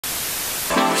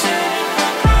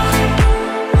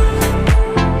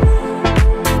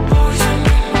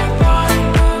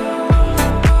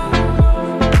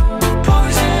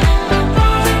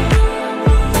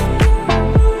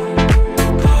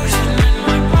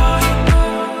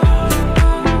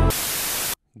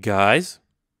Guys,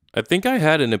 I think I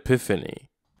had an epiphany.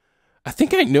 I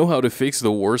think I know how to fix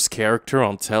the worst character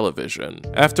on television.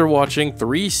 After watching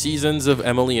 3 seasons of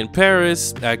Emily in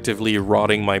Paris, actively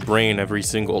rotting my brain every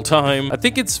single time, I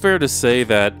think it's fair to say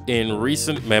that in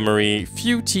recent memory,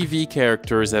 few TV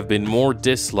characters have been more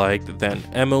disliked than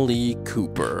Emily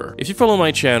Cooper. If you follow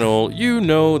my channel, you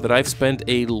know that I've spent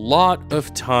a lot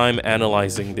of time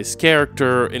analyzing this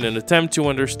character in an attempt to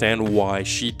understand why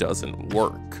she doesn't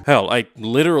work. Hell, I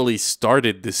literally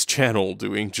started this channel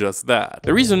doing just that.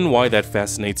 The reason why that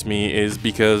fascinates me is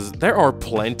because there are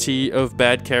plenty of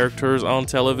bad characters on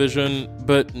television,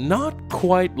 but not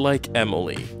quite like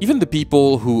Emily. Even the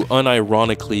people who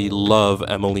unironically love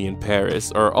Emily in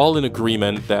Paris are all in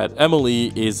agreement that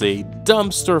Emily is a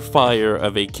dumpster fire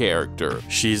of a character.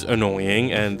 She's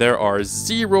annoying, and there are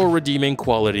 0 redeeming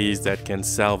qualities that can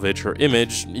salvage her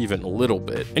image even a little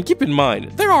bit. And keep in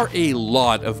mind, there are a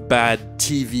lot of bad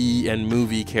TV and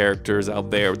movie characters out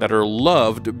there that are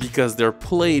loved because they're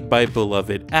played by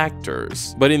beloved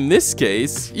actors. But in this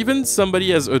case, even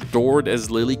somebody as adored as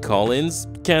Lily Collins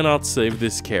cannot save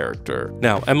this character.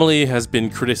 Now, Emily has been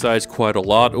criticized quite a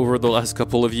lot over the last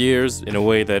couple of years in a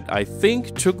way that I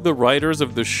think took the writers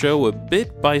of the show a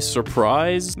bit by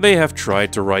surprise. They have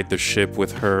tried to right the ship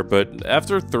with her, but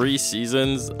after 3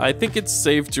 seasons, I think it's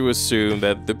safe to assume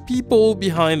that the people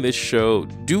behind this show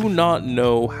do not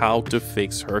know how to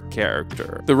fix her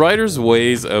character. The writers'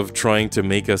 ways of trying to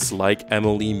make us like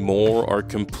Emily more are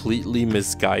completely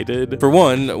misguided. For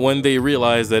one, when they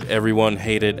realized that everyone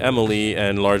hated Emily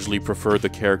and largely preferred the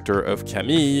character of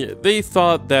Camille, they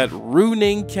thought that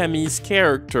ruining Camille's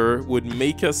character would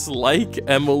make us like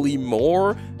Emily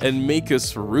more and make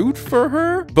us root for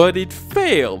her, but it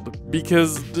failed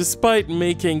because despite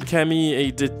making Camille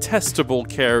a detestable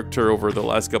character over the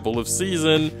last couple of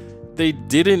seasons, they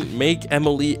didn't make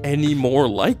Emily any more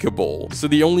likable. So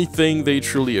the only thing they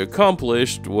truly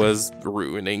accomplished was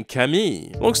ruining Camille.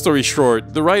 Long story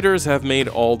short, the writers have made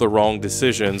all the wrong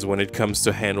decisions when it comes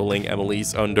to handling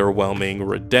Emily's underwhelming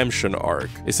redemption arc,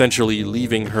 essentially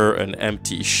leaving her an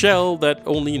empty shell that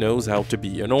only knows how to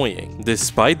be annoying.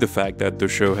 Despite the fact that the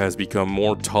show has become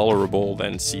more tolerable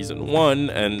than season 1,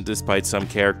 and despite some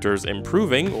characters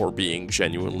improving or being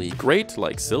genuinely great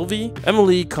like Sylvie,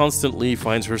 Emily constantly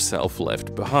finds herself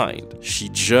left behind. She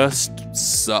just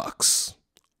sucks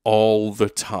all the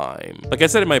time. Like I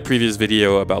said in my previous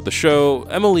video about the show,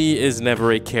 Emily is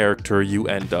never a character you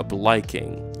end up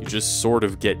liking. You just sort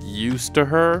of get used to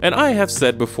her. And I have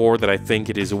said before that I think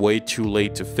it is way too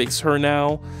late to fix her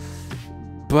now,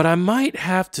 but I might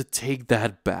have to take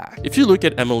that back. If you look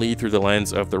at Emily through the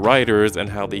lens of the writers and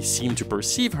how they seem to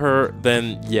perceive her,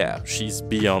 then yeah, she's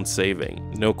beyond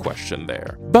saving, no question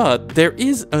there. But there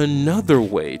is another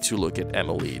way to look at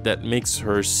Emily that makes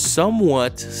her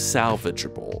somewhat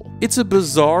salvageable. It's a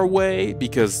bizarre way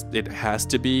because it has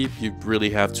to be. You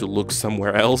really have to look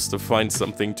somewhere else to find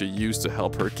something to use to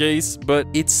help her case, but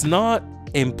it's not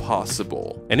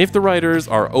impossible. And if the writers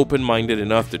are open-minded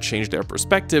enough to change their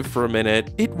perspective for a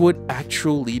minute, it would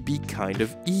actually be kind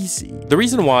of easy. The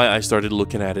reason why I started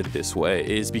looking at it this way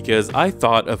is because I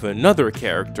thought of another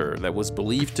character that was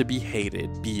believed to be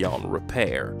hated beyond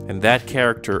repair, and that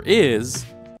character is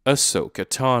Ahsoka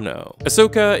Tano.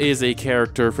 Ahsoka is a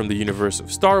character from the universe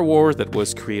of Star Wars that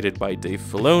was created by Dave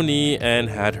Filoni and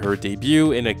had her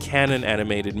debut in a canon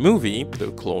animated movie,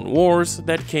 The Clone Wars,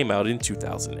 that came out in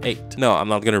 2008. No, I'm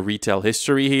not gonna retell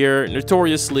history here.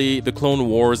 Notoriously, The Clone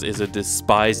Wars is a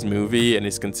despised movie and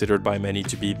is considered by many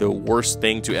to be the worst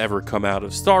thing to ever come out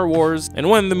of Star Wars. And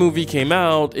when the movie came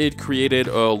out, it created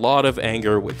a lot of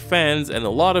anger with fans, and a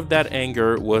lot of that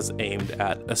anger was aimed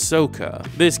at Ahsoka.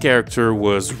 This character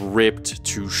was ripped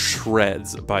to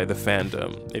shreds by the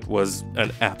fandom. It was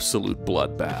an absolute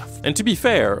bloodbath. And to be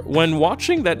fair, when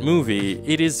watching that movie,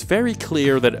 it is very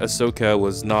clear that Ahsoka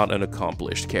was not an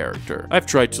accomplished character. I've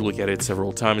tried to look at it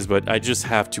several times, but I just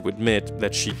have to admit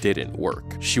that she didn't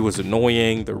work. She was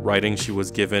annoying, the writing she was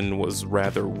given was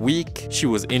rather weak, she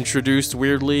was introduced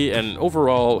weirdly, and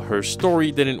overall, her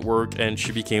story didn't work and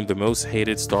she became the most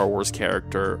hated Star Wars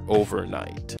character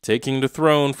overnight, taking the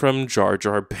throne from Jar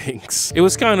Jar Binks. It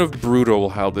was kind of brutal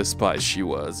how despised she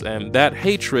was, and that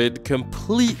hatred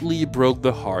completely broke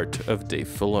the heart of Dave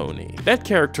Filoni. That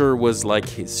character was like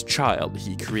his child.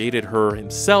 He created her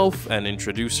himself and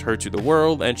introduced her to the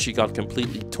world, and she got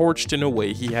completely torched in a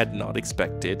way he had not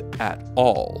expected at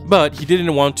all. But he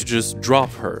didn't want to just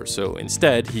drop her, so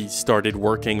instead he started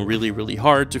working really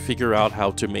hard to figure out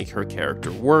how to make her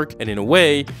character work, and in a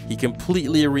way, he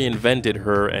completely reinvented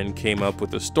her and came up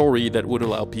with a story that would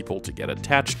allow people to get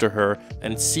attached to her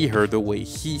and see her the way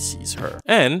he sees her.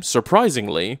 And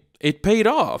surprisingly, it paid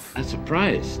off. A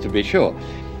surprise, to be sure,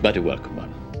 but a welcome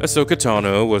one. Ahsoka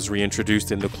Tano was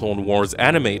reintroduced in the Clone Wars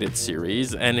animated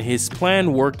series, and his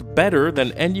plan worked better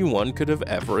than anyone could have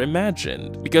ever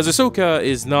imagined. Because Ahsoka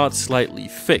is not slightly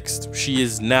fixed, she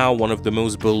is now one of the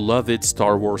most beloved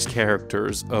Star Wars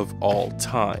characters of all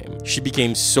time. She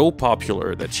became so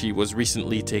popular that she was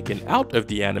recently taken out of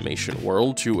the animation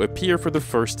world to appear for the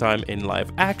first time in live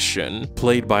action,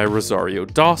 played by Rosario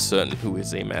Dawson, who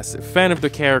is a massive fan of the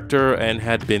character and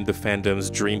had been the fandom's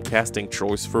dream casting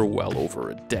choice for well over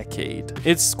a decade.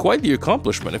 It's quite the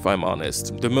accomplishment, if I'm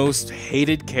honest. The most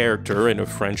hated character in a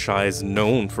franchise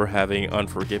known for having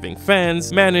unforgiving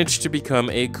fans managed to become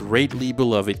a greatly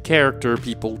beloved character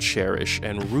people cherish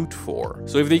and root for.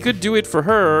 So if they could do it for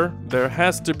her, there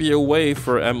has to be a way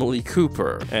for Emily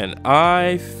Cooper, and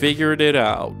I figured it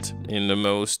out in the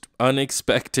most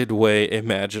unexpected way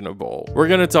imaginable. We're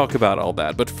gonna talk about all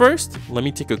that, but first, let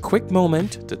me take a quick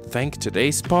moment to thank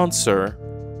today's sponsor,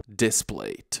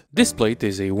 Displate. Displate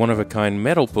is a one-of-a-kind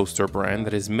metal poster brand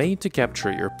that is made to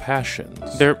capture your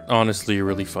passions. They're honestly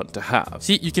really fun to have.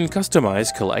 See, you can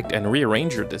customize, collect, and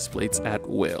rearrange your displays at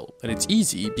will. And it's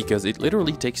easy because it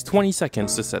literally takes 20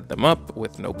 seconds to set them up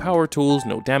with no power tools,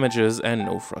 no damages, and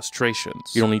no frustrations.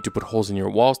 You don't need to put holes in your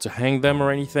walls to hang them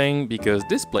or anything because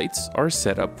displays are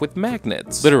set up with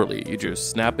magnets. Literally, you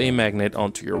just snap a magnet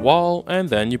onto your wall and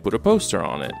then you put a poster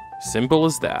on it. Simple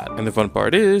as that. And the fun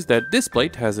part is that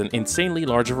Displate has an insanely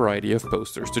large variety of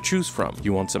posters to choose from.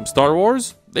 You want some Star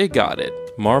Wars? They got it.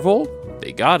 Marvel?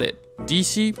 They got it.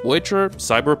 DC, Witcher,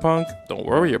 Cyberpunk? Don't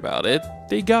worry about it.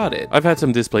 They got it. I've had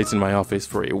some displays in my office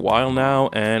for a while now,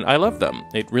 and I love them.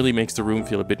 It really makes the room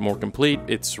feel a bit more complete.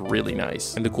 It's really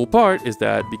nice. And the cool part is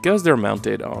that because they're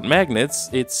mounted on magnets,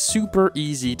 it's super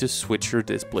easy to switch your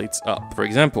displays up. For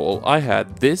example, I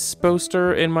had this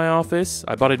poster in my office.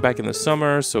 I bought it back in the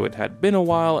summer, so it had been a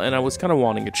while, and I was kind of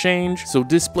wanting a change. So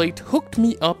Displate hooked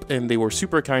me up, and they were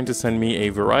super kind to send me a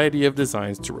variety of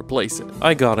designs to replace it.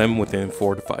 I got them within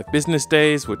 4 to 5 business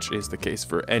days, which is the case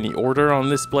for any order on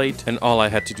Displate, and all I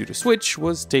had to do to switch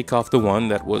was take off the one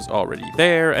that was already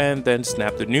there and then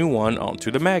snap the new one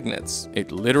onto the magnets.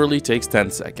 It literally takes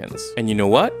 10 seconds. And you know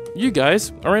what? You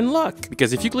guys are in luck,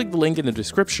 because if you click the link in the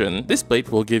description,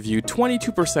 Displate will give you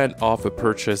 22% off a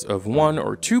purchase of 1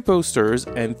 or 2 posters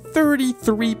and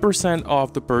 33%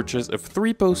 off the purchase of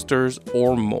 3 posters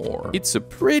or more. It's a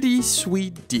pretty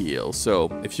sweet deal, so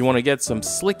if you want to get some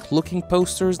slick looking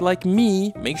posters like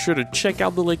me, make sure to check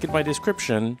out the link in my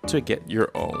description to get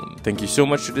your own. Thank you so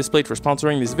much to Displate for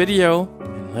sponsoring this video,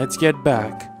 and let's get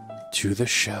back to the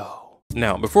show.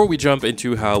 Now, before we jump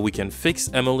into how we can fix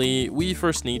Emily, we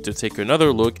first need to take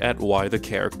another look at why the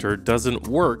character doesn't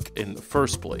work in the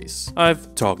first place.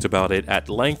 I've talked about it at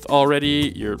length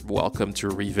already, you're welcome to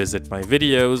revisit my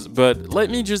videos, but let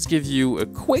me just give you a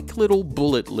quick little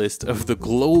bullet list of the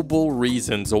global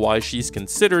reasons why she's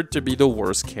considered to be the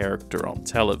worst character on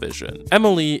television.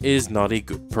 Emily is not a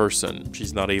good person.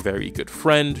 She's not a very good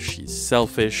friend, she's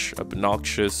selfish,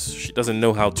 obnoxious, she doesn't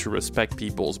know how to respect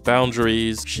people's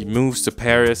boundaries, she moves to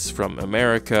Paris from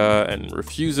America and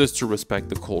refuses to respect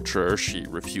the culture. She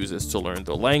refuses to learn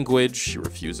the language. She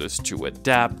refuses to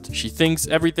adapt. She thinks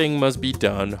everything must be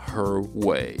done her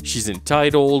way. She's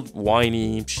entitled,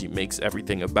 whiny. She makes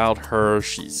everything about her.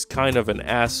 She's kind of an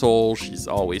asshole. She's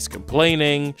always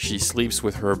complaining. She sleeps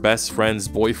with her best friend's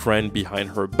boyfriend behind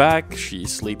her back. She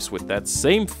sleeps with that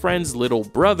same friend's little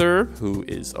brother who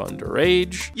is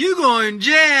underage. You going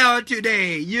jail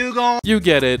today. You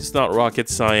get it. It's not rocket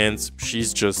science.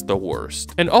 She's just the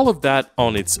worst. And all of that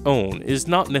on its own is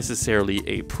not necessarily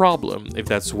a problem if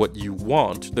that's what you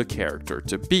want the character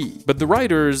to be. But the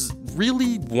writers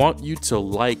really want you to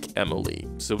like Emily,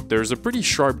 so there's a pretty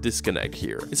sharp disconnect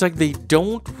here. It's like they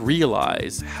don't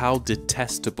realize how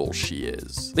detestable she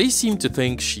is. They seem to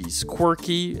think she's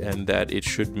quirky and that it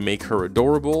should make her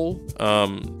adorable,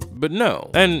 but no.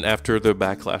 And after the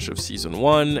backlash of season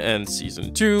 1 and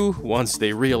season 2, once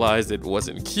they realized it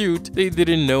wasn't cute, they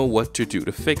didn't know what to do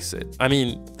to fix it. I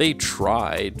mean, they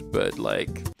tried, but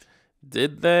like,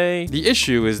 did they? The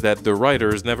issue is that the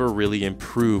writers never really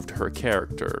improved her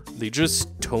character. They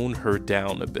just toned her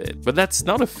down a bit. But that's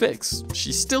not a fix.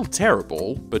 She's still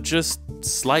terrible, but just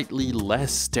slightly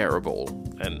less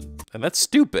terrible. And And that's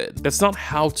stupid. That's not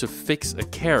how to fix a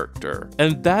character.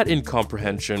 And that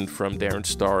incomprehension from Darren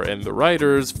Star and the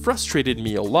writers frustrated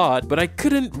me a lot, but I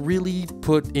couldn't really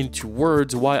put into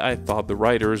words why I thought the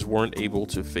writers weren't able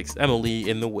to fix Emily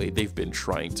in the way they've been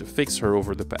trying to fix her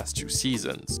over the past 2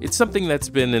 seasons. It's something that's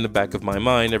been in the back of my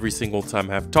mind every single time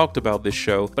I've talked about this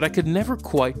show, but I could never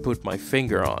quite put my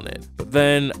finger on it. But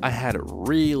then I had a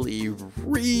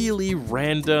really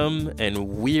random and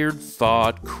weird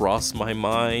thought cross my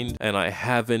mind, and I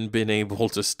haven't been able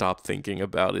to stop thinking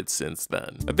about it since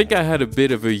then. I think I had a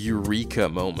bit of a eureka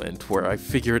moment where I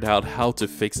figured out how to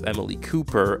fix Emily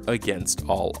Cooper against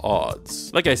all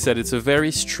odds. Like I said, it's a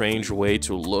very strange way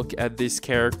to look at this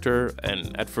character,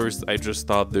 and at first I just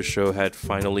thought the show had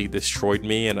finally destroyed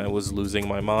me and I was losing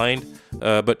my mind.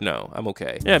 But no, I'm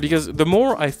okay. Yeah, because the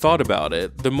more I thought about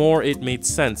it, the more it made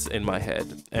sense in my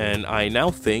head. And I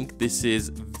now think this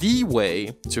is the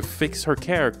way to fix her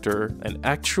character and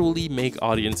actually make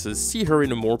audiences see her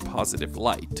in a more positive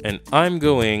light. And I'm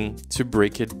going to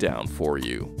break it down for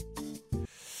you.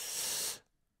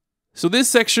 So this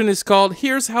section is called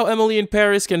Here's How Emily in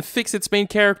Paris Can Fix Its Main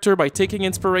Character by Taking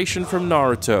Inspiration from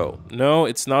Naruto. No,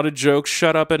 it's not a joke,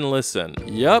 shut up and listen.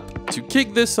 Yup, to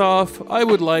kick this off, I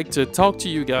would like to talk to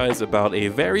you guys about a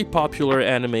very popular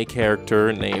anime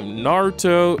character named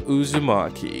Naruto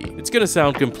Uzumaki. It's gonna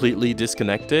sound completely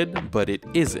disconnected, but it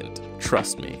isn't.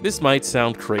 Trust me. This might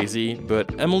sound crazy,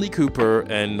 but Emily Cooper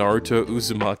and Naruto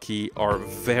Uzumaki are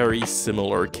very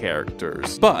similar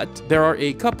characters. But there are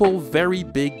a couple very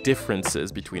big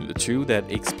differences between the two that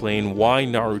explain why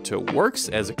Naruto works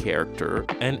as a character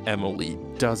and Emily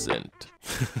doesn't.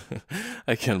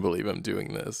 I can't believe I'm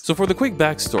doing this. So for the quick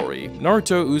backstory,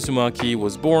 Naruto Uzumaki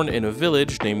was born in a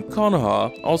village named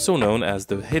Konoha, also known as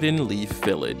the Hidden Leaf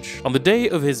Village. On the day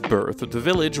of his birth, the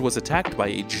village was attacked by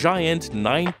a giant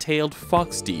 9-tailed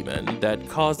fox demon that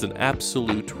caused an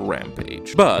absolute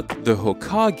rampage. But the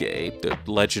Hokage, the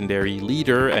legendary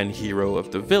leader and hero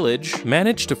of the village,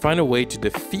 managed to find a way to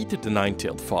defeat the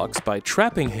 9-tailed fox by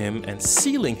trapping him and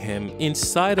sealing him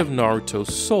inside of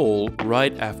Naruto's soul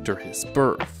right after his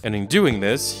birth. And in doing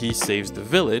this, he saves the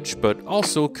village, but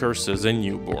also curses a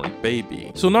newborn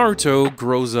baby. So Naruto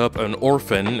grows up an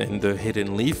orphan in the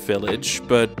Hidden Leaf Village,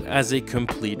 but as a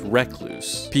complete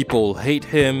recluse. People hate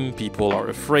him, people are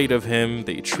afraid of him,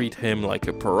 they treat him like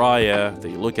a pariah,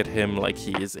 they look at him like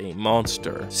he is a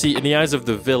monster. See, in the eyes of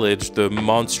the village, the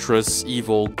monstrous,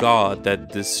 evil god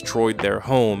that destroyed their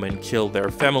home and killed their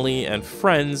family and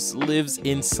friends lives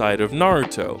inside of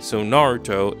Naruto. So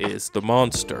Naruto is the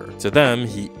monster. To them,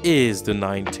 he is the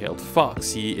 9-tailed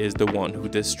fox. He is the one who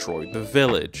destroyed the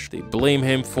village. They blame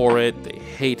him for it, they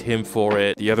hate him for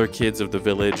it. The other kids of the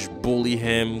village bully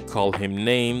him, call him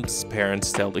names.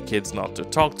 Parents tell the kids not to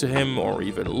talk to him or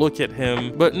even look at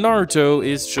him. But Naruto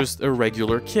is just a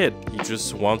regular kid. He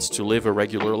just wants to live a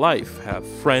regular life, have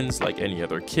friends like any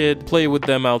other kid, play with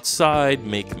them outside,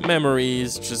 make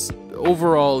memories, just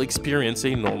overall experience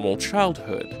a normal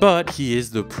childhood. But he is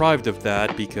deprived of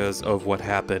that because of what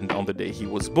happened on the day he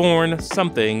was born,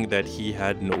 something that he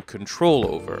had no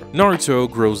control over.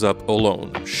 Naruto grows up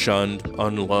alone, shunned,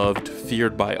 unloved,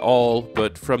 feared by all,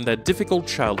 but from that difficult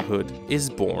childhood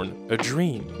is born a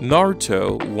dream.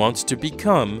 Naruto wants to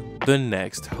become the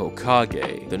next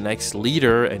Hokage, the next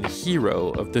leader and hero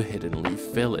of the Hidden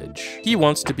Leaf Village. He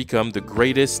wants to become the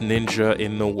greatest ninja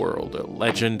in the world, a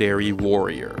legendary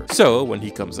warrior. So, when he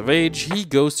comes of age, he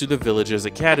goes to the village's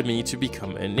academy to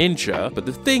become a ninja, but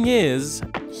the thing is,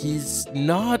 he's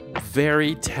not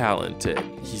very talented.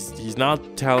 He's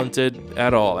not talented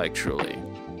at all, actually.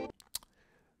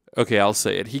 Okay, I'll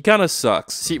say it. He kinda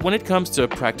sucks. See, when it comes to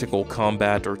practical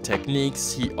combat or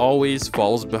techniques, he always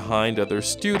falls behind other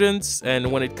students,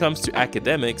 and when it comes to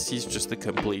academics, he's just a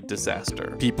complete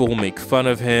disaster. People make fun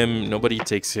of him, nobody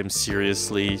takes him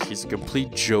seriously, he's a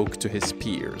complete joke to his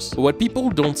peers. But what people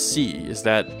don't see is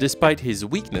that despite his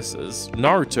weaknesses,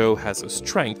 Naruto has a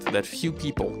strength that few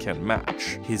people can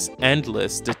match: his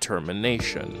endless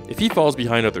determination. If he falls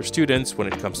behind other students when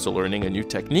it comes to learning a new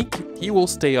technique, he will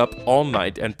stay up all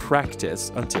night and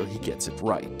practice until he gets it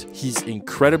right. He's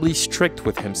incredibly strict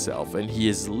with himself, and he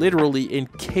is literally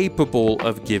incapable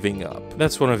of giving up.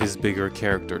 That's one of his bigger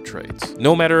character traits.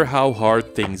 No matter how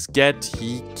hard things get,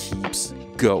 he keeps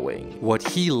going. What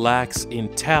he lacks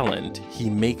in talent, he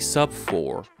makes up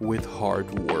for with hard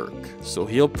work. So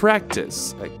he'll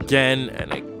practice again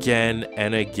and again again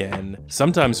and again,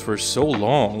 sometimes for so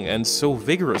long and so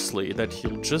vigorously that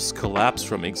he'll just collapse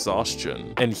from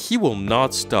exhaustion. And he will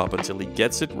not stop until he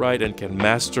gets it right and can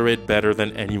master it better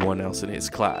than anyone else in his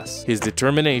class. His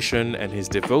determination and his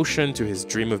devotion to his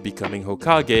dream of becoming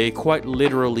Hokage quite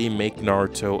literally make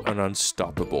Naruto an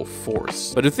unstoppable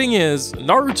force. But the thing is,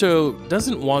 Naruto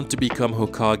doesn't want to become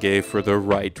Hokage for the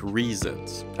right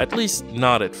reasons. At least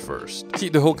not at first. See,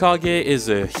 the Hokage is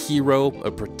a hero,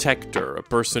 a protector, a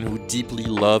person who deeply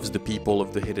loves the people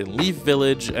of the Hidden Leaf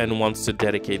Village and wants to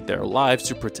dedicate their lives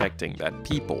to protecting that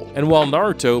people. And while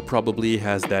Naruto probably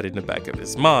has that in the back of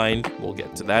his mind, we'll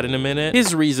get to that in a minute,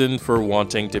 his reason for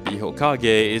wanting to be Hokage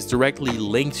is directly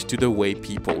linked to the way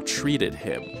people treated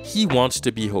him. He wants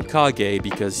to be Hokage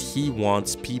because he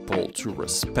wants people to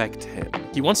respect him.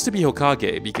 He wants to be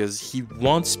Hokage because he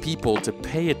wants people to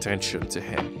pay attention to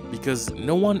him, because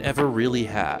no one ever really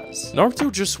has.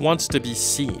 Naruto just wants to be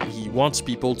seen. He wants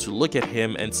people to look at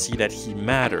him and see that he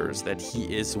matters, that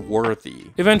he is worthy.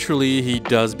 Eventually, he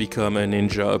does become a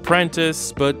ninja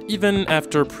apprentice, but even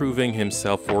after proving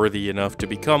himself worthy enough to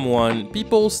become one,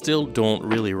 people still don't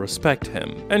really respect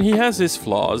him. And he has his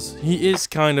flaws. He is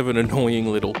kind of an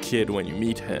annoying little kid when you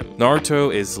meet him.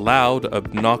 Naruto is loud,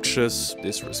 obnoxious,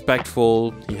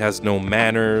 disrespectful, he has no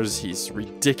manners, he's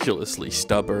ridiculously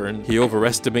stubborn, he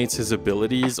overestimates his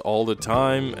abilities all the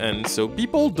time, and so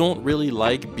people don't really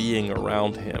like being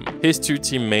around him. His two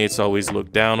teammates always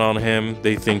look down on him,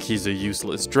 they think he's a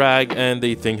useless drag, and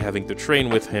they think having to train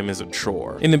with him is a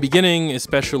chore. In the beginning,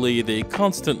 especially, they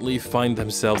constantly find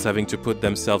themselves having to put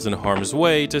themselves in harm's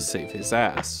way to save his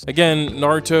ass. Again,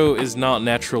 Naruto is not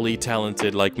naturally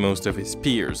talented like most of his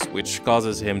peers, which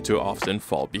causes him to often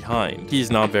fall behind.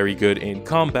 He's not very good in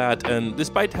combat, and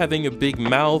despite having a big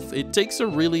mouth, it takes a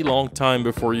really long time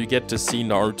before you get to see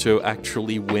Naruto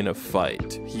actually win a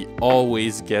fight. He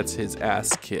always gets his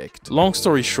ass kicked. Long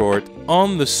story short,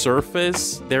 on the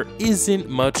surface, there isn't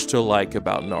much to like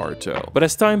about Naruto. But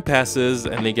as time passes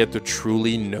and they get to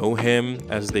truly know him,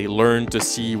 as they learn to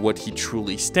see what he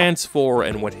truly stands for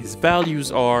and what his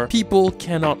values are, people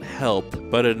cannot help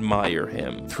but admire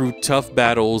him. Through tough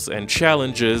battles and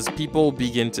challenges, people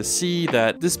begin to see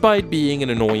that despite being an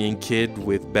annoying kid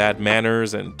with bad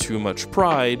manners and too much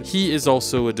pride, he is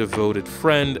also a devoted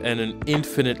friend and an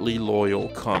infinitely loyal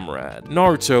comrade.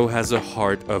 Naruto has a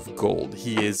heart of gold.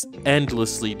 He is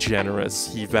endlessly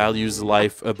generous. He values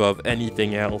life above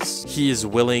anything else. He is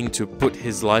willing to put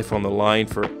his life on the line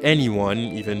for anyone,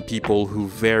 even people who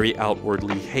very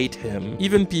outwardly hate him,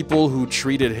 even people who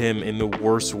treated him in the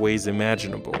worst ways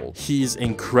imaginable. He's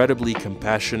incredibly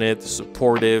compassionate,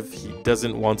 supportive. He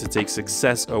doesn't want to take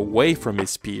success away from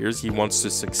his peers. He wants to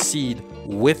succeed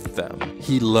with them.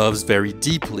 He loves very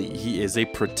deeply. He is a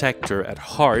protector at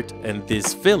heart, and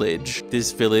this village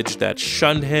that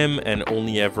shunned him and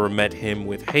only ever met him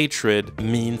with hatred,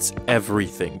 means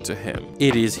everything to him.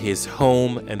 It is his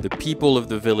home, and the people of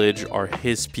the village are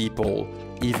his people,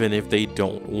 even if they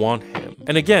don't want him.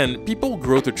 And again, people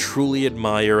grow to truly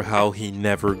admire how he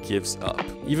never gives up,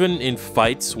 even in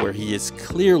fights where he is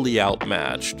clearly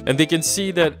outmatched. And they can see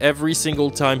that every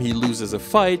single time he loses a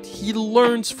fight, he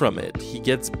learns from it. He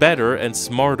gets better and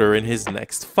smarter in his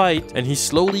next fight, and he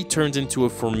slowly turns into a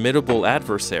formidable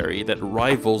adversary that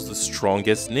rivals the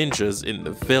strongest ninjas in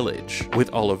the village.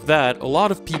 With all of that, a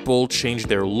lot of people change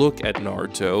their look at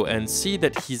Naruto and see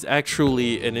that he's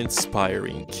actually an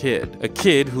inspiring kid. A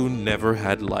kid who never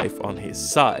had life on his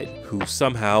side, who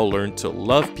somehow learned to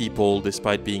love people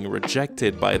despite being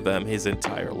rejected by them his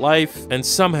entire life, and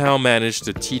somehow managed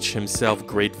to teach himself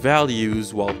great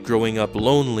values while growing up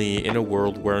lonely in a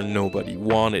world where nobody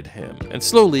wanted him. And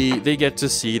slowly, they get to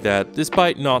see that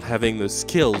despite not having the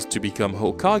skills to become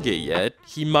Hokage yet,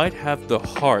 he might have the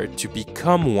heart to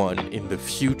become one in the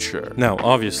future. Now,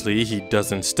 obviously, he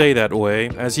doesn't stay that way.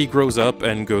 As he grows up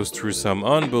and goes through some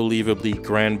unbelievably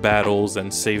grand battles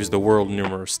and saves the world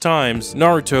numerous times,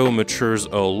 Naruto matures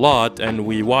a lot, and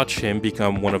we watch him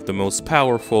become one of the most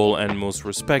powerful and most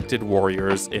respected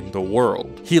warriors in the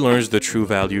world. He learns the true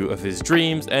value of his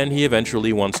dreams, and he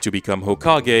eventually wants to become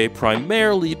Hokage,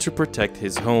 primarily to protect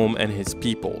his home and his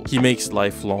people. He makes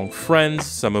lifelong friends,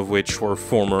 some of which were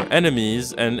former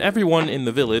enemies, and everyone in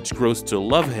the village grows to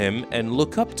love him and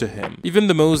look up to him. Even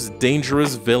the most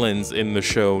dangerous villains in the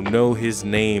show know his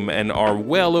name and are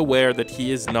well aware that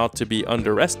he is not to be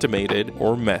underestimated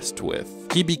or messed with.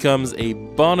 He becomes a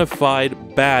bona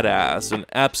fide badass, an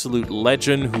absolute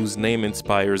legend whose name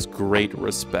inspires great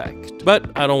respect. But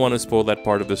I don't want to spoil that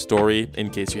part of the story in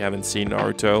case you haven't seen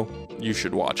Naruto. You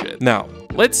should watch it. Now,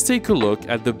 let's take a look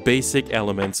at the basic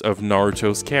elements of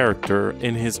Naruto's character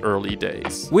in his early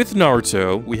days. With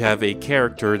Naruto, we have a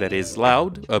character that is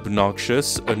loud,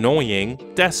 obnoxious, annoying,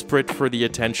 desperate for the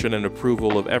attention and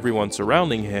approval of everyone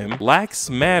surrounding him, lacks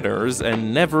manners,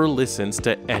 and never listens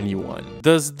to anyone.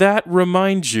 Does that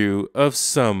remind you of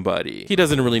somebody? He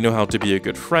doesn't really know how to be a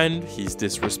good friend, he's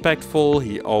disrespectful,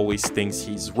 he always thinks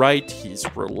he's right, he's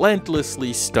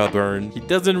relentlessly stubborn, he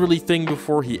doesn't really think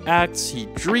before he acts, he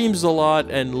dreams a lot,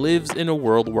 and lives in a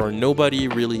world where nobody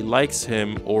really likes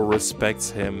him or respects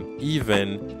him,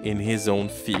 even in his own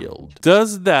field.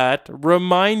 Does that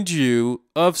remind you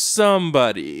of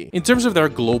somebody? In terms of their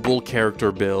global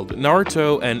character build,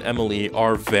 Naruto and Emily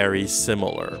are very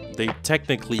similar. They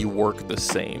technically work the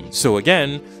same. So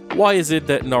again, why is it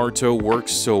that Naruto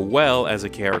works so well as a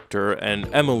character and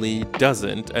Emily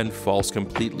doesn't and falls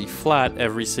completely flat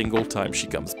every single time she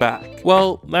comes back?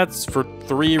 Well, that's for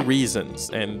 3 reasons,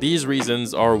 and these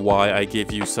reasons are why I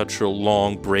give you such a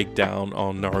long breakdown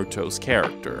on Naruto's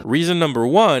character. Reason number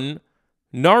 1,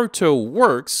 Naruto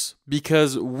works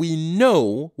because we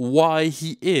know why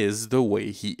he is the way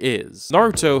he is.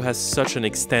 Naruto has such an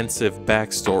extensive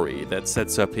backstory that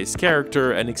sets up his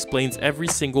character and explains every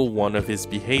single one of his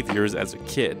behaviors as a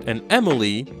kid, and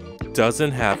Emily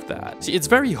doesn't have that. See, it's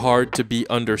very hard to be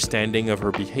understanding of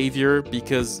her behavior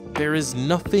because there is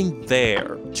nothing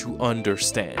there to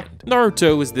understand.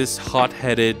 Naruto is this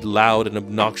hot-headed, loud, and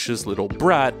obnoxious little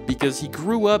brat because he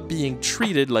grew up being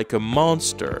treated like a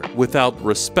monster without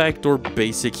respect or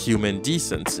basic human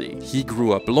decency. He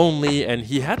grew up lonely and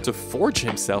he had to forge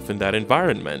himself in that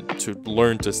environment to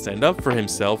learn to stand up for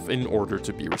himself in order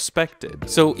to be respected.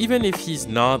 So even if he's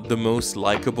not the most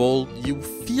likable, you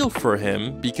feel for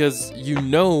him because you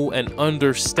know and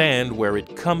understand where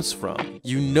it comes from.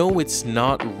 You know it's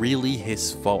not really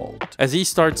his fault. As he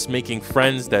starts making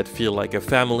friends that feel like a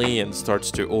family and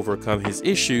starts to overcome his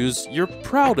issues, you're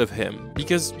proud of him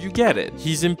because you get it.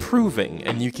 He's improving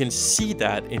and you can see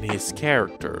that in his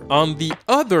character. On the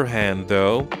other hand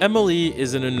though, Emily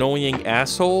is an annoying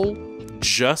asshole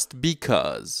just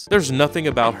because. There's nothing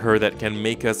about her that can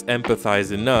make us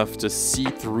empathize enough to see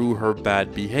through her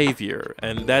bad behavior,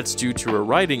 and that's due to a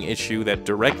writing issue that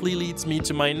directly leads me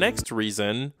to my next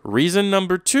reason. Reason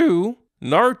number 2,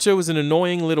 Naruto is an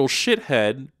annoying little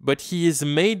shithead, but he is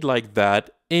made like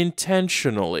that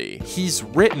intentionally. He's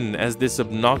written as this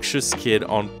obnoxious kid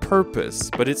on purpose,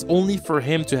 but it's only for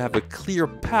him to have a clear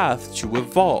path to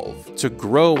evolve, to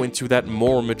grow into that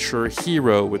more mature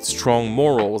hero with strong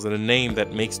morals and a name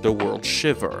that makes the world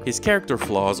shiver. His character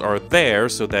flaws are there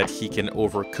so that he can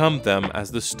overcome them as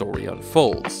the story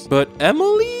unfolds. But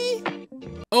Emily?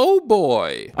 Oh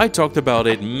boy! I talked about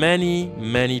it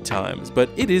many times, but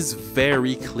it is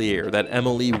very clear that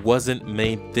Emily wasn't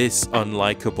made this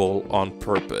unlikable on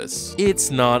purpose. It's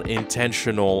not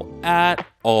intentional at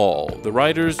all. The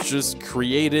writers just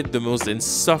created the most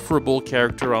insufferable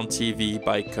character on TV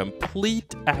by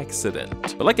complete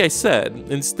accident. But like I said,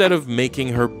 instead of making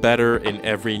her better in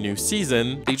every new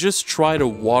season, they just try to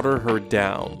water her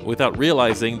down without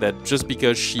realizing that just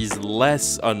because she's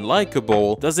less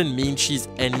unlikable doesn't mean she's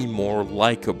any more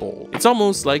likable. It's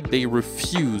almost like they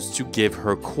refuse to give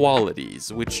her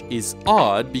qualities, which is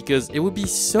odd because it would be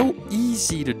so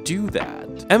easy to do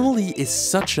that. Emily is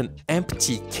such an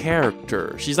empty character.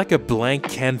 She's like a blank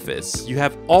canvas. You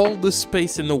have all the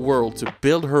space in the world to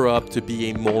build her up to be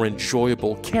a more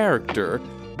enjoyable character,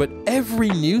 but every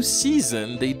new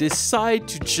season they decide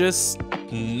to just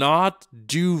not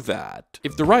do that.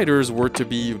 If the writers were to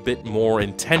be a bit more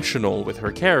intentional with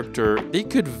her character, they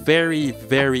could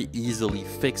very easily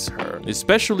fix her,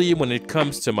 especially when it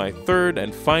comes to my third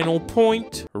and final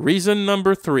point. Reason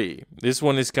number 3. This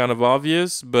one is kind of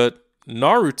obvious, but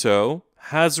Naruto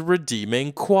has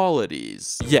redeeming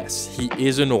qualities. Yes, he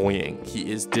is annoying,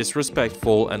 he is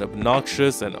disrespectful and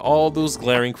obnoxious and all those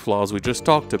glaring flaws we just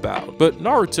talked about. But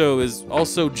Naruto is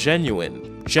also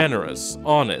genuine, generous,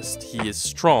 honest, he is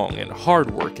strong and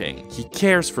hardworking. He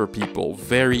cares for people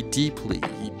very deeply,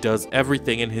 he does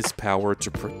everything in his power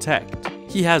to protect.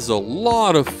 He has a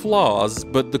lot of flaws,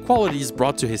 but the qualities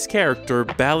brought to his character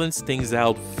balance things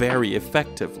out very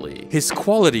effectively. His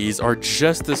qualities are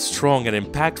just as strong and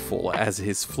impactful as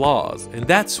his flaws, and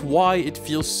that's why it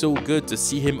feels so good to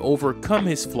see him overcome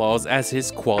his flaws as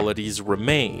his qualities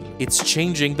remain. It's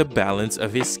changing the balance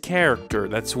of his character,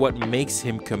 that's what makes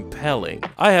him compelling.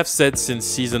 I have said since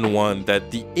season 1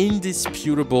 that the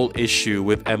indisputable issue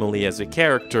with Emily as a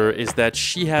character is that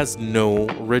she has no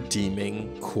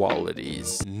redeeming qualities.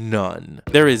 qualities. None.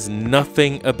 There is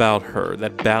nothing about her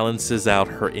that balances out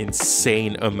her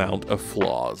insane amount of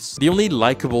flaws. The only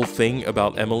likable thing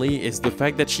about Emily is the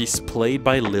fact that she's played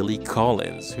by Lily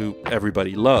Collins, who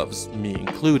everybody loves, me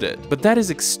included. But that is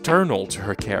external to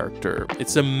her character.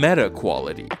 It's a meta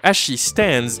quality. As she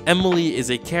stands, Emily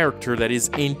is a character that is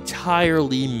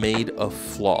entirely made of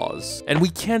flaws. And we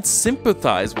can't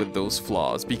sympathize with those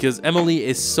flaws because Emily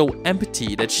is so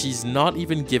empty that she's not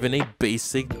even given a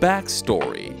basic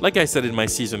backstory. Like I said in my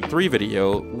season 3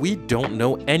 video, we don't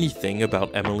know anything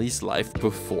about Emily's life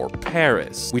before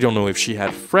Paris. We don't know if she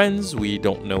had friends, we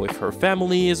don't know if her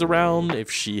family is around,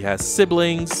 if she has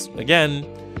siblings. Again,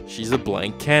 she's a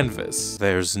blank canvas.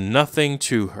 There's nothing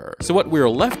to her. So what we're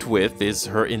left with is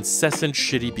her incessant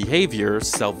shitty behavior,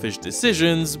 selfish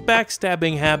decisions,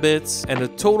 backstabbing habits, and a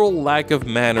total lack of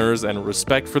manners and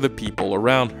respect for the people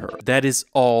around her. That is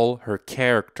all her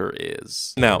character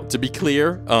is. Now, to be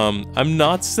clear, I'm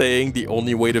not saying the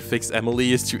only way to fix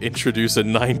Emily is to introduce a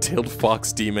nine-tailed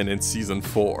fox demon in season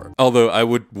 4. Although I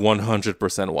would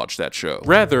 100% watch that show.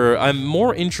 Rather, I'm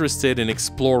more interested in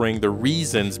exploring the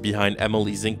reasons behind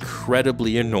Emily's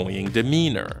incredibly annoying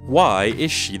demeanor. Why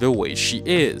is she the way she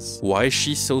is? Why is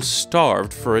she so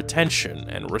starved for attention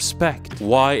and respect?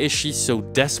 Why is she so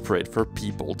desperate for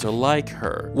people to like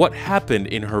her? What happened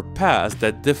in her past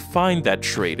that defined that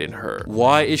trait in her?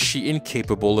 Why is she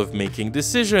incapable of making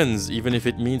decisions, even if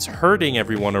it means hurting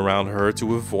everyone around her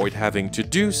to avoid having to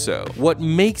do so? What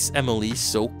makes Emily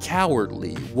so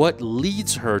cowardly? What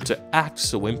leads her to act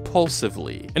so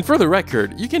impulsively? And for the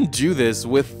record, you can do this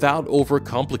without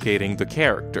overcomplicating the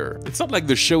character. It's not like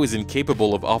the show is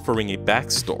incapable of offering a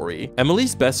backstory.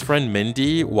 Emily's best friend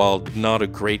Mindy, while not a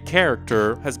great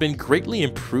character, has been greatly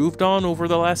improved on over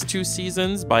the last 2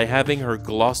 seasons by having her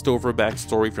glossed over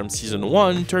backstory from season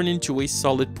 1 turn into a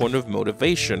solid point of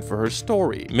motivation for her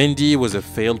story. Mindy was a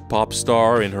failed pop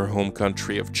star in her home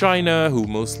country of China who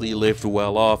mostly lived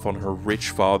well off on her rich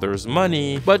father's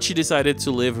money, but she decided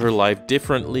to live her life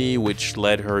differently, which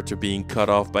led her to being cut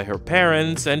off by her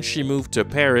parents, and she moved to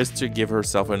Paris to give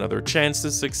herself another chance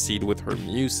to succeed with her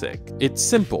music. It's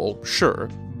simple, sure,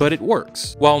 but it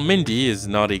works. While Mindy is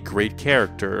not a great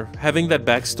character, having that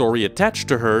backstory attached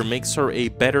to her makes her a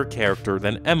better character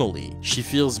than Emily. She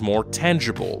feels more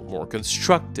tangible, more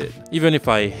constructed. Even if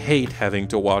I hate having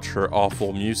to watch her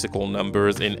awful musical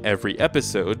numbers in every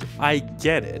episode, I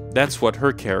get it. That's what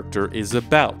her character is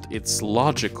about. It's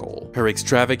logical. Her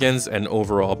extravagance and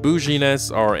overall bouginess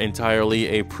are entirely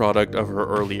a product of her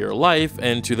earlier life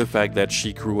and to the fact that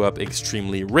she grew up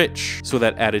extremely rich, so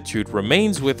that attitude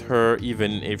remains with her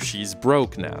even if she's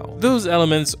broke now. Those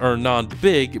elements are not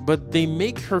big, but they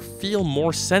make her feel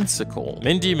more sensical.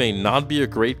 Mindy may not be a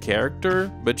great character,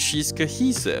 but she's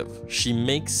cohesive. She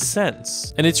makes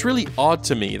sense. And it's really odd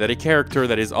to me that a character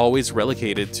that is always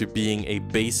relegated to being a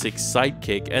basic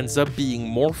sidekick ends up being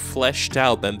more fleshed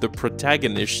out than the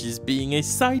protagonist she's being a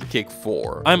sidekick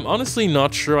for. I'm honestly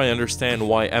not sure I understand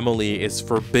why Emily is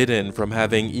forbidden from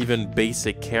having even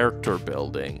basic character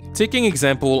building. Taking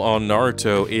example on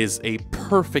Naruto is a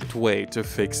perfect way to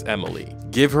fix Emily.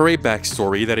 Give her a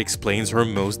backstory that explains her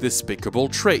most despicable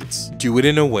traits. Do it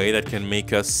in a way that can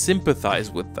make us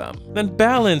sympathize with them. Then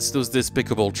balance those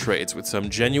despicable traits with some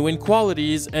genuine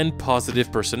qualities and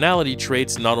positive personality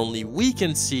traits not only we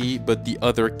can see, but the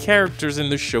other characters in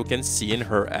the show can see in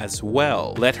her as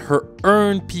well. Let her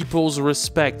earn people's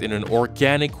respect in an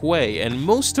organic way, and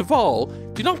most of all,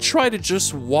 do not try to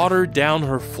just water down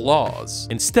her flaws.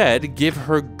 Instead, give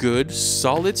her good,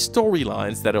 solid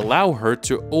storylines that allow her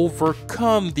to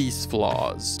overcome these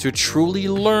flaws, to truly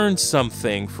learn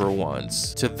something for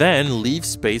once, to then leave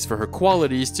space for her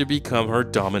qualities to become her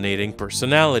dominating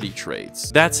personality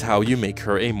traits. That's how you make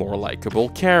her a more likable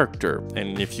character,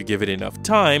 and if you give it enough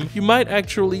time, you might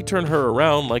actually turn her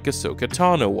around like Ahsoka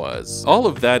Tano was. All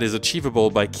of that is achievable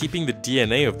by keeping the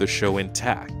DNA of the show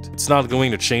intact. It's not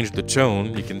going to change the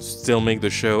tone. You can still make the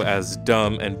show as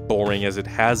dumb and boring as it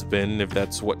has been if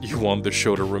that's what you want the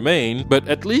show to remain, but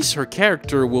at least her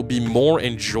character will be more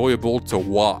enjoyable to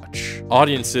watch.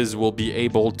 Audiences will be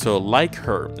able to like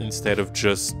her instead of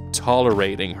just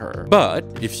tolerating her. But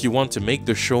if you want to make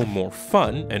the show more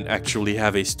fun and actually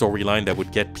have a storyline that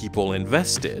would get people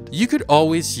invested, you could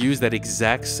always use that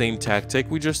exact same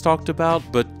tactic we just talked about,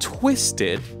 but twist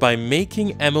it by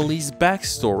making Emily's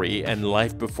backstory and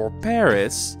life before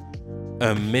Paris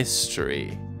a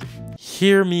mystery.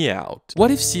 hear me out. What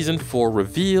if season 4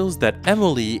 reveals that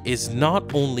Emily is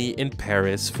not only in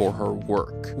Paris for her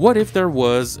work? What if there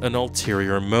was an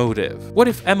ulterior motive? What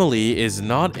if Emily is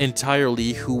not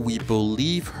entirely who we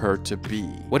believe her to be?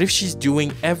 What if she's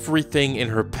doing everything in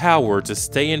her power to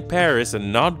stay in Paris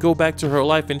and not go back to her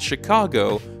life in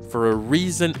Chicago for a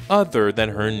reason other than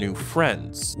her new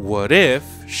friends? What if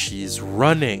she's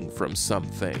running from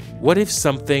something? What if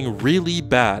something really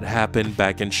bad happened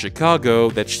back in Chicago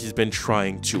that she's been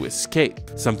trying to escape?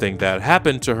 Something that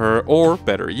happened to her, or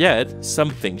better yet,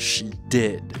 something she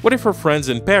did. What if her friends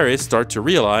in Paris start to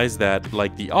realize that,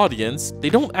 like the audience, they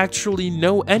don't actually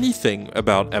know anything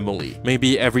about Emily?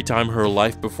 Maybe every time her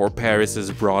life before Paris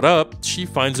is brought up, she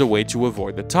finds a way to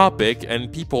avoid the topic,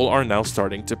 and people are now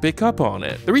starting to pick up on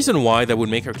it. The reason why that would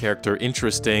make her character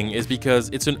interesting is because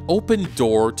it's an open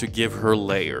door to give her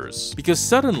layers. Because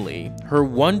suddenly, her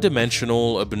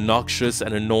one-dimensional, obnoxious,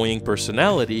 and annoying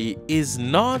personality is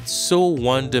not so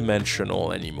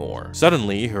one-dimensional anymore.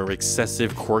 Suddenly, her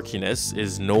excessive quirkiness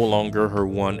is no longer her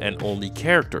one and only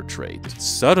character trait.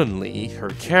 Suddenly, her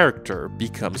character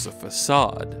becomes a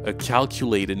facade, a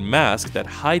calculated mask that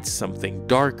hides something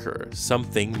darker,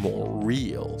 something more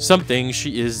real, something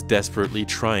she is desperately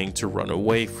trying to run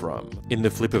away from. In the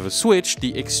flip of a switch,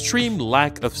 the extreme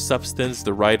lack of substance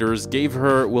the writers gave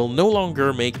her will no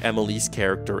longer make Emily's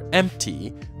character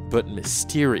empty, but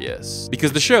mysterious.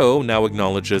 Because the show now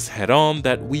acknowledges head-on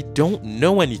that we don't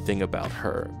know anything about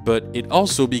her, but it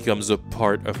also becomes a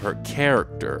part of her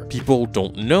character. People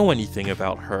don't know anything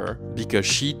about her because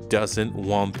she doesn't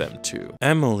want them to.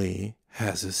 Emily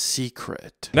has a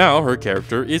secret. Now her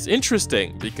character is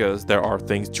interesting because there are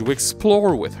things to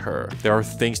explore with her. There are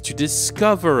things to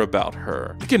discover about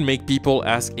her. You can make people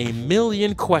ask a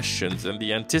million questions, and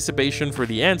the anticipation for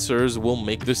the answers will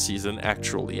make the season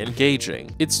actually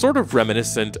engaging. It's sort of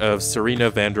reminiscent of Serena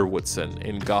van der Woodsen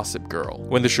in Gossip Girl.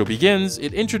 When the show begins,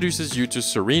 it introduces you to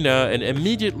Serena and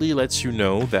immediately lets you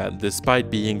know that despite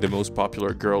being the most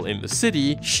popular girl in the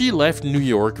city, she left New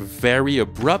York very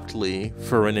abruptly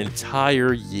for an entire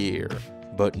year.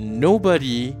 But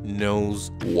nobody knows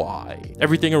why.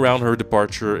 Everything around her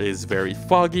departure is very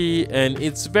foggy, and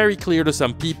it's very clear to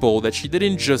some people that she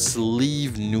didn't just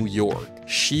leave New York.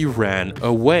 She ran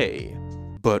away.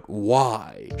 But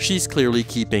why? She's clearly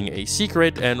keeping a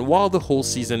secret, and while the whole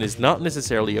season is not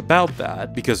necessarily about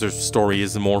that, because her story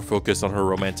is more focused on her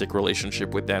romantic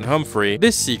relationship with Dan Humphrey,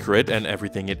 this secret and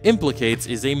everything it implicates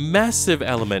is a massive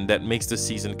element that makes the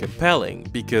season compelling,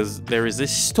 because there is a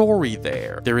story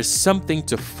there. There is something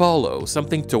to follow,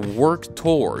 something to work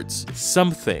towards,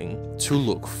 something to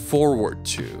look forward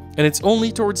to. And it's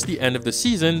only towards the end of the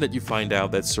season that you find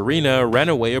out that Serena ran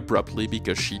away abruptly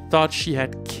because she thought she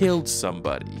had killed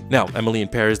somebody. Now, Emily in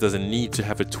Paris doesn't need to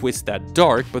have a twist that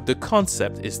dark, but the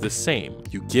concept is the same.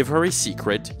 You give her a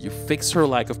secret, you fix her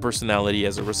lack of personality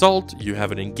as a result, you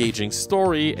have an engaging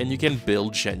story, and you can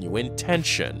build genuine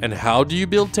tension. And how do you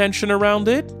build tension around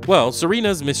it? Well,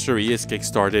 Serena's mystery is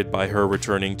kickstarted by her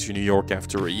returning to New York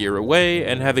after a year away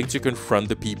and having to confront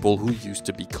the people who used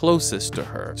to be closest to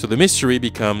her. So the mystery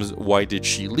becomes, why did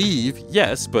she leave?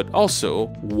 Yes, but also,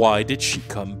 why did she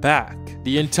come back?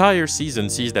 The entire season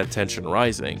sees that tension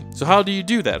rising. So how do you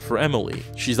do that for Emily?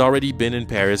 She's already been in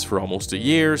Paris for almost a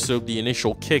year, so the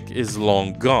initial kick is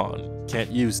long gone.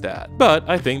 Can't use that. But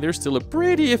I think there's still a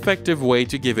pretty effective way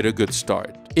to give it a good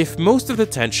start. If most of the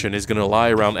tension is gonna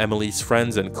lie around Emily's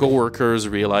friends and co-workers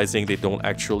realizing they don't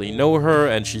actually know her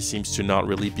and she seems to not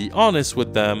really be honest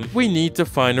with them, we need to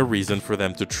find a reason for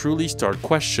them to truly start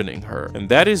questioning her. And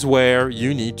that is where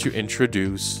you need to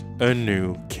introduce a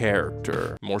new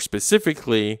character. More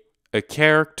specifically, a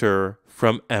character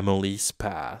from Emily's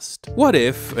past. What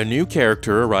if a new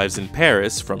character arrives in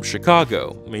Paris from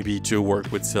Chicago, maybe to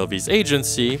work with Sylvie's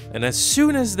agency, and as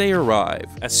soon as they arrive,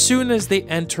 as soon as they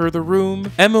enter the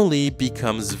room, Emily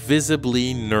becomes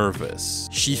visibly nervous.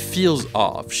 She feels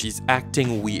off, she's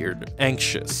acting weird,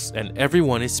 anxious, and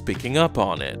everyone is picking up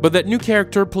on it. But that new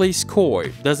character plays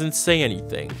coy, doesn't say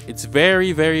anything. It's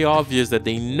very, very obvious that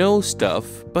they know stuff,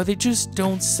 but they just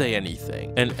don't say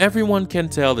anything. And everyone can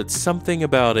tell that something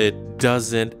about it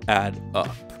doesn't add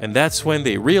up. And that's when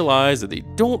they realize that they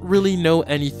don't really know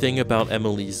anything about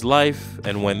Emily's life,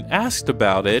 and when asked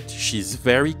about it, she's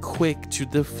very quick to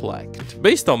deflect.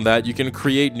 Based on that, you can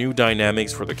create new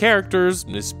dynamics for the characters,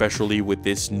 especially with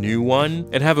this new one,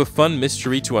 and have a fun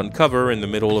mystery to uncover in the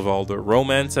middle of all the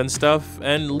romance and stuff,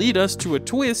 and lead us to a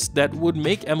twist that would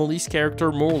make Emily's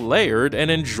character more layered and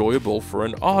enjoyable for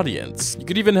an audience. You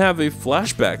could even have a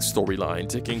flashback storyline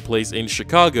taking place in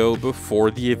Chicago before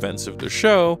the events of the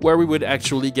show, where we would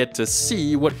actually really get to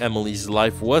see what Emily's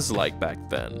life was like back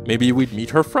then. Maybe we'd meet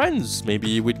her friends.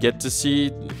 Maybe we'd get to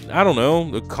see, I don't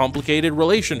know, a complicated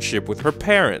relationship with her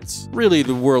parents. Really,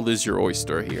 the world is your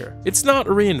oyster here. It's not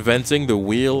reinventing the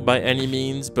wheel by any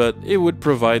means, but it would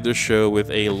provide the show with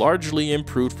a largely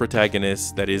improved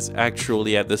protagonist that is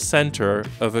actually at the center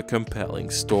of a compelling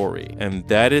story. And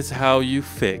that is how you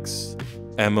fix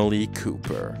Emily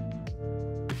Cooper.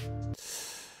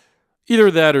 Either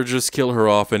that or just kill her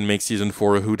off and make season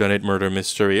 4 a whodunit murder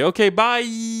mystery. Okay, bye!